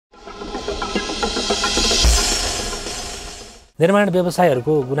निर्माण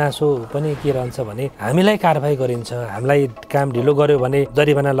व्यवसायहरूको गुनासो पनि के रहन्छ भने हामीलाई कारबाही गरिन्छ, हामीलाई काम ढिलो गर्यो भने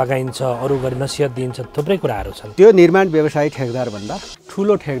जरिवाना लगाइन्छ, अरू गरी नसिहत दिइन्छ, थुप्रै कुराहरू छन्। त्यो निर्माण व्यवसायी ठेकदार भन्दा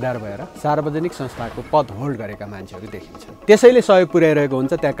ठुलो ठेकदार भएर सार्वजनिक संस्थाको पद होल्ड गरेका मान्छेहरू देखिन्छन्। त्यसैले सहयोग पुर्याइरहेको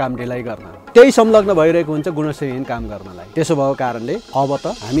हुन्छ त्यहाँ काम ढिलाइ गर्न, त्यही संलग्न भइरहेको हुन्छ गुणस्तरहीन काम गर्नलाई। त्यसो भएको कारणले अब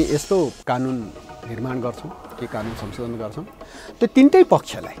त हामी यस्तो कानुन निर्माण गर्छौँ कि कानुन संशोधन गर्छौँ, त्यो तिनटै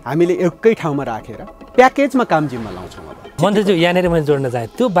पक्षलाई हामीले एकै ठाउँमा राखेर प्याकेजमा काम जिम्मा लाउँछौँ। अब मन्त्रीज्यू यहाँनिर मैले जोड्न चाहेँ,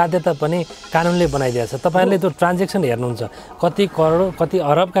 त्यो बाध्यता पनि कानुनले बनाइदिएको छ। तपाईँहरूले त्यो ट्रान्जेक्सन हेर्नुहुन्छ, कति करोड कति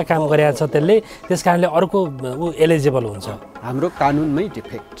अरबका काम गरेको छ त्यसले, त्यस कारणले अर्को ऊ एलिजिबल हुन्छ। हाम्रो कानुनमै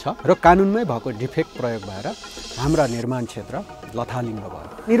डिफेक्ट छ र कानुनमै भएको डिफेक्ट प्रयोग भएर हाम्रा निर्माण क्षेत्र लथालिङ्ग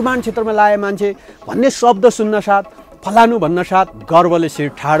भयो। निर्माण क्षेत्रमा लाए मान्छे भन्ने शब्द सुन्न साथ, फलानु भन्न साथ गर्वले शिर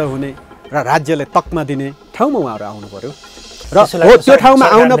ठाडो हुने र राज्यले तकमा दिने ठाउँमा उहाँहरू आउनु पर्यो। र त्यो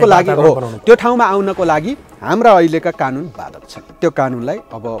ठाउँमा आउनको लागि हाम्रा अहिलेका कानुन बाधक छन्। त्यो कानुनलाई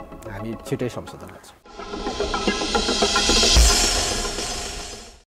अब हामी छिटै संशोधन गर्छौँ।